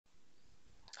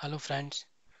Hello friends,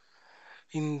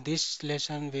 in this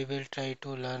lesson we will try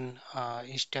to learn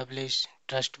establish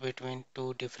trust between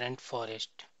two different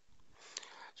forests.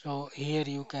 So here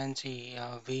you can see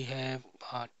we have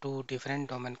two different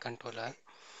domain controller.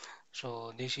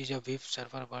 So this is a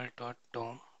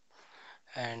Vivs-ServerWorld.dom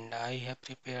and I have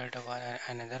prepared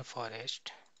another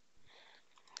forest.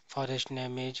 Forest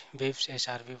name is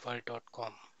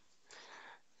Vivs-SRVWorld.com.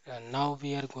 Now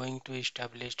we are going to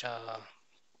establish a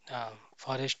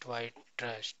forest-wide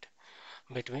trust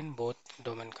between both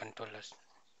domain controllers.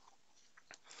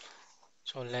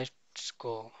 So let's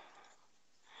go.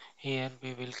 Here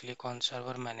we will click on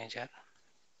Server Manager.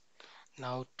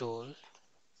 Now Tool.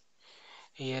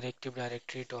 Here Active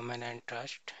Directory Domain and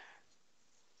Trust.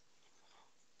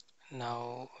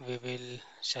 Now we will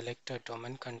select the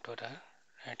domain controller.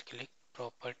 Right click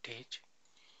Properties.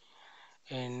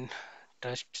 In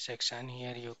Trust section,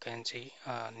 here you can see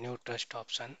a new trust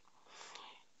option.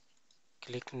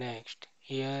 Click Next.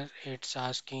 Here it's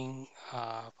asking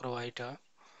provide a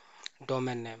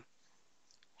domain name.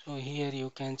 So here you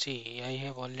can see I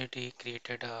have already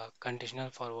created a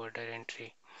conditional forwarder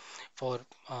entry for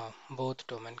both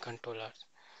domain controllers.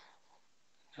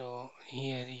 So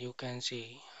here you can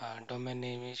see domain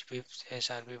name is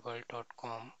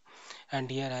vivs-srbworld.com and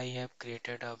here I have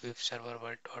created a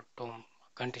vivs-serverworld.com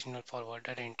conditional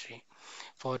forwarder entry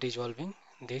for resolving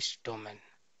this domain.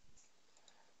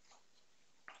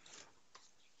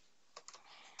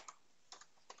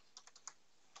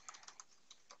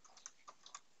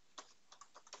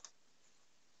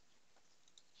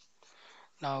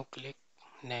 Now click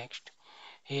next.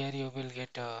 Here you will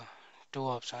get two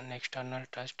options, external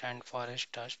trust and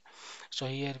forest trust. So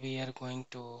here we are going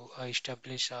to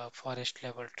establish a forest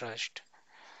level trust.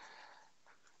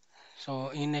 So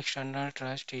in external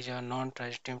trust is a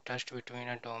non-transitive trust between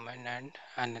a domain and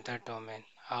another domain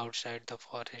outside the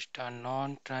forest. A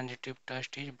non-transitive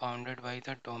trust is bounded by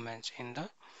the domains in the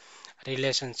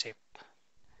relationship.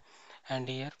 And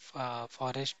here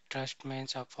forest trust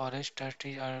means a forest trust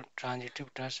is a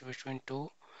transitive trust between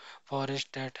two forests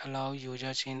that allow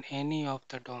users in any of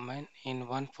the domain in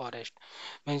one forest.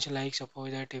 Means like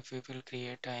suppose that if we will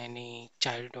create any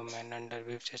child domain under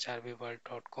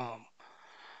vivs-srbworld.com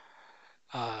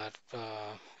or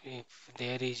if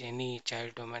there is any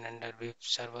child domain under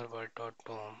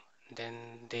Vivs-ServerWorld.com,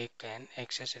 then they can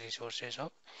access resources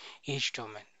of each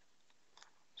domain.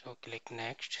 So click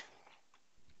next.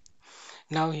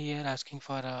 Now here asking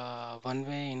for a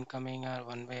one-way incoming or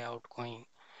one-way outgoing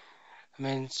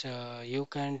means you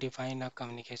can define a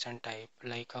communication type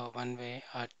like a one-way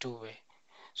or two-way.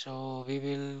 So we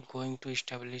will going to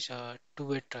establish a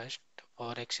two-way trust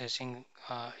for accessing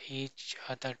each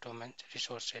other domain's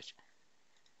resources.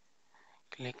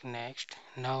 Click next.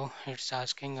 Now it's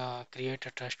asking create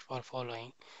a trust for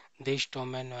following this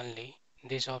domain only.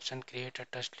 This option create a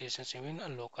trust relationship in a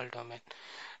local domain.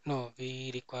 No,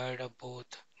 we required both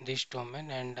this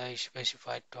domain and a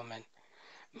specified domain.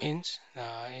 Means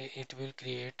it will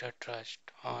create a trust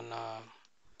on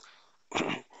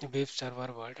Web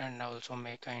server world and also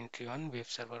make an entry on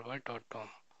webserverworld.com.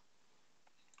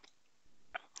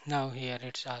 Now here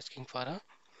it's asking for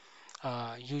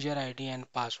a user ID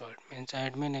and password means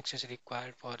admin access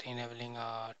required for enabling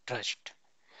a trust.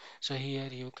 So here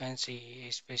you can see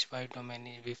specified domain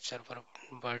is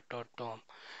webserverworld.com.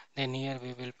 Then here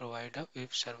we will provide a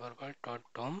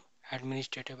webserverworld.com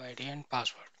administrative ID and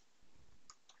password.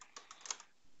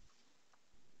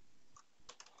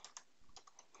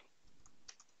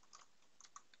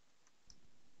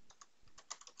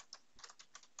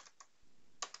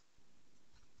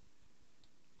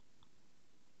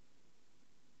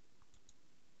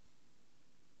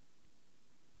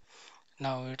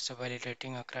 Now it's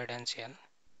validating a credential.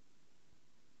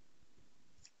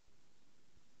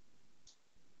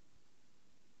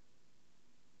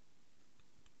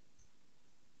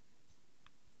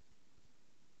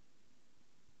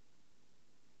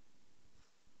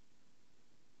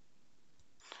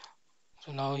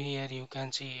 So now here you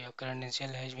can see a credential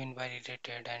has been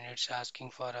validated and it's asking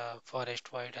for a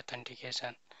forest wide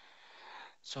authentication.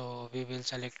 So we will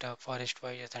select a forest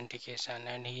wide authentication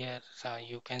and here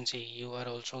you can see you are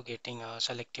also getting a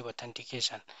selective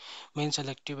authentication. Means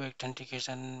selective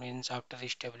authentication means after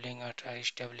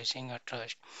establishing a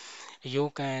trust, you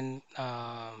can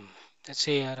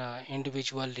share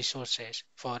individual resources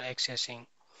for accessing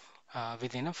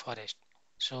within a forest.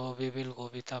 So we will go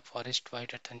with a forest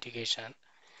wide authentication.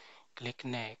 Click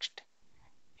next.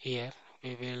 Here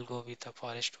we will go with the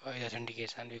forest wide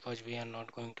authentication because we are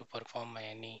not going to perform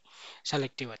any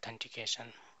selective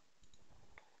authentication.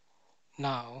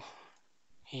 Now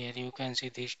Here you can see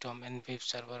this domain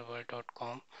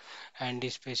vivserverworld.com and the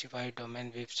specified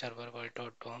domain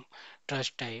vivserverworld.com.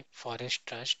 Trust type forest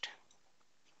trust.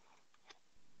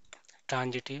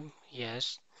 Transitive,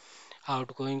 yes.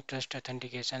 Outgoing trust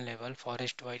authentication level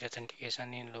forest wide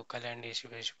authentication in local and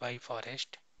specified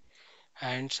forest.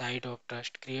 And side of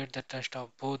trust create the trust of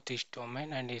both this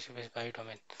domain and specified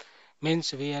domain.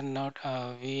 Means we are not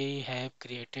we have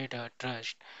created a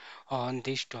trust on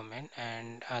this domain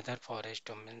and other forest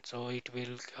domain, so it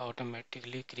will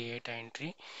automatically create an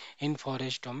entry in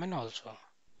forest domain also.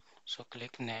 So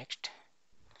click next,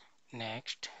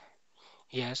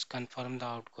 yes, confirm the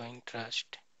outgoing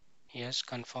trust, yes,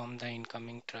 confirm the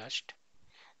incoming trust,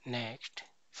 next,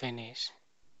 finish.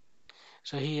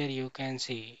 So here you can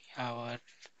see our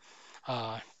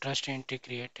trust entry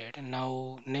created.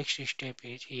 Now next step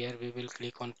is here we will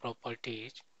click on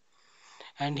properties,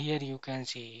 and here you can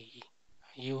see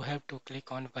you have to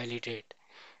click on validate.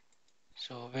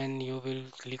 So when you will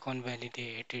click on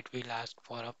validate, it will ask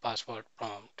for a password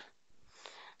prompt.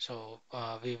 So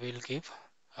we will give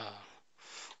uh,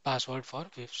 password for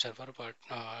web server but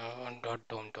dot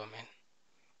dom domain.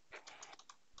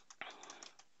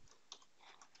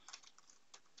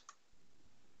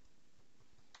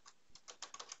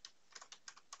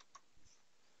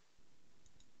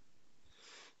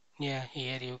 Yeah,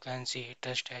 here you can see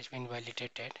trust has been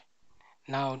validated.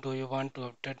 Now do you want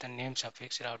to update the name,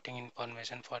 suffix, routing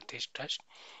information for this trust?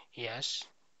 Yes.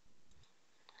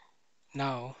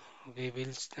 Now we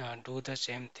will do the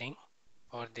same thing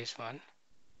for this one,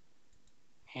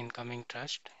 incoming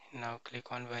trust. Now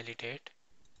click on validate.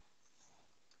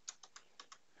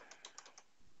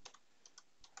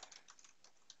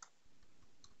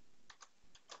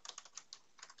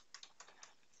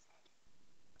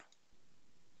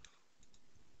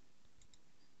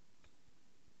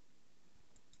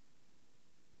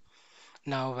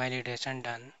 Now validation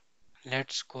done.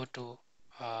 Let's go to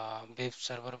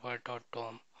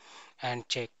Vivs-ServerWorld.com and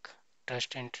check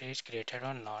trust entry is created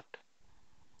or not.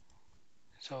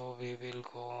 So we will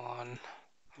go on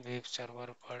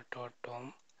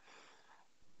Vivs-ServerWorld.com,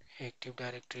 Active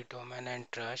Directory domain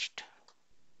and trust.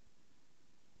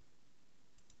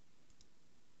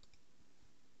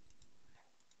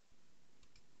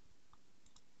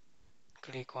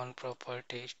 Click on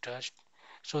properties trust.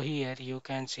 So here you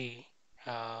can see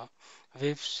uh,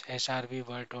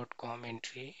 Vivs-SRVWorld.com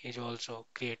entry is also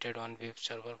created on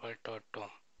Vivs-ServerWorld.com.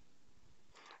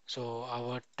 So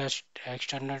our trust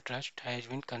external trust has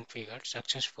been configured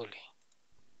successfully.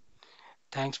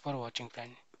 Thanks for watching,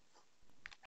 friend.